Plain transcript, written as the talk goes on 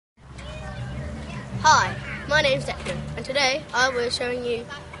Hi, my name's Declan, and today I was showing you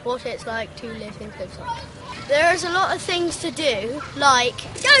what it's like to live in plymstock. There is a lot of things to do, like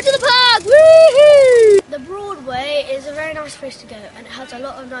go to the park, woohoo! The Broadway is a very nice place to go, and it has a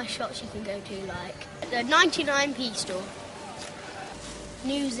lot of nice shops you can go to, like the 99p store,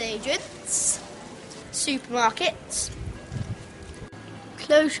 newsagents, supermarkets,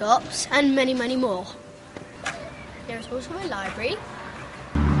 clothes shops, and many, many more. There is also a library.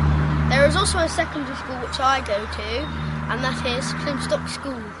 There is also a secondary school which I go to, and that is Plymstock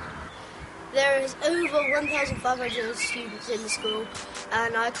School. There is over 1,500 students in the school,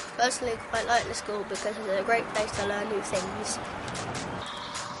 and I personally quite like the school because it's a great place to learn new things.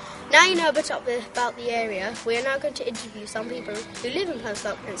 Now you know a bit about the area, we are now going to interview some people who live in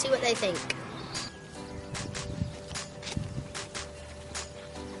Plymstock and see what they think.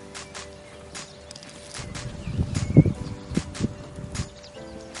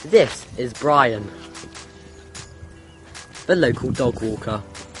 This is Brian, the local dog walker.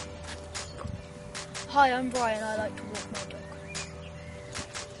 Hi, I'm Brian. I like to walk my dog.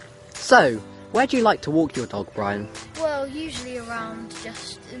 So, where do you like to walk your dog, Brian? Well, usually around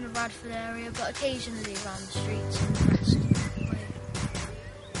just in the Radford area, but occasionally around the streets and the rest of the way.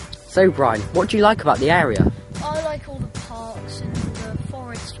 So, Brian, what do you like about the area? I like all the parks and the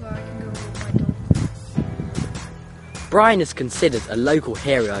forest where I can go walk my dog. Brian is considered a local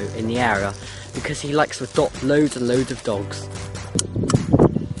hero in the area because he likes to adopt loads and loads of dogs.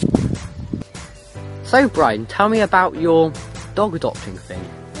 So, Brian, tell me about your dog adopting thing.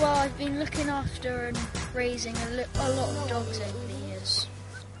 Well, I've been looking after and raising a lot of dogs over the years.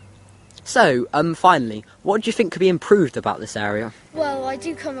 So, finally, what do you think could be improved about this area? Well, I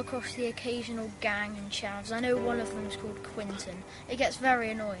do come across the occasional gang and chavs. I know one of them is called Quentin. It gets very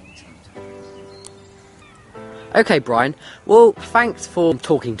annoying sometimes. Okay, Brian. Well, thanks for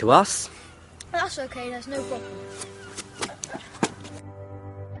talking to us. That's okay, there's no problem.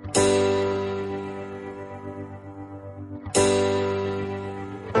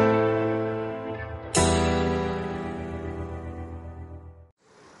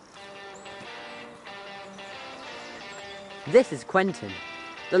 This is Quentin,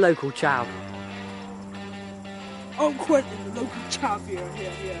 the local chav. I'm Quentin, the local champion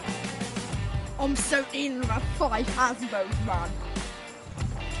here. I'm so in about 5 Hasbros, man.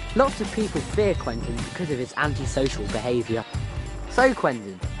 Lots of people fear Quentin because of his antisocial behaviour. So,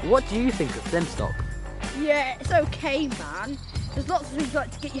 Quentin, what do you think of Plymstock? Yeah, it's okay, man. There's lots of things you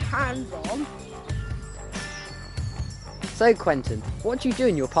like to get your hands on. So, Quentin, what do you do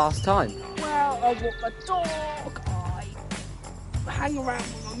in your pastime? Well, I walk my dog, I hang around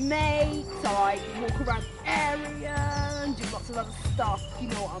with my mates, I walk around the area and do lots of other stuff, you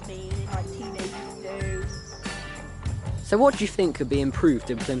know what I mean, like teenagers do. So what do you think could be improved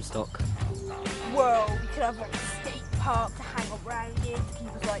in Plymstock? Well, we could have like a skate park to hang around in, to keep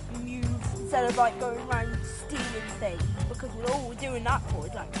us like amused, instead of like going around stealing things, because all we're doing that for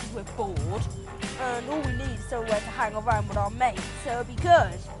is like because we're bored, and all we need is somewhere to hang around with our mates, so it'll be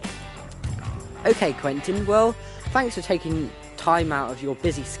good. Okay, Quentin, well, thanks for taking time out of your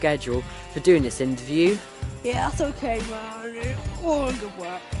busy schedule for doing this interview. Yeah, that's okay, man. All good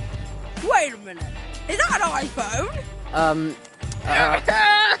work. Wait a minute. Is that an iPhone?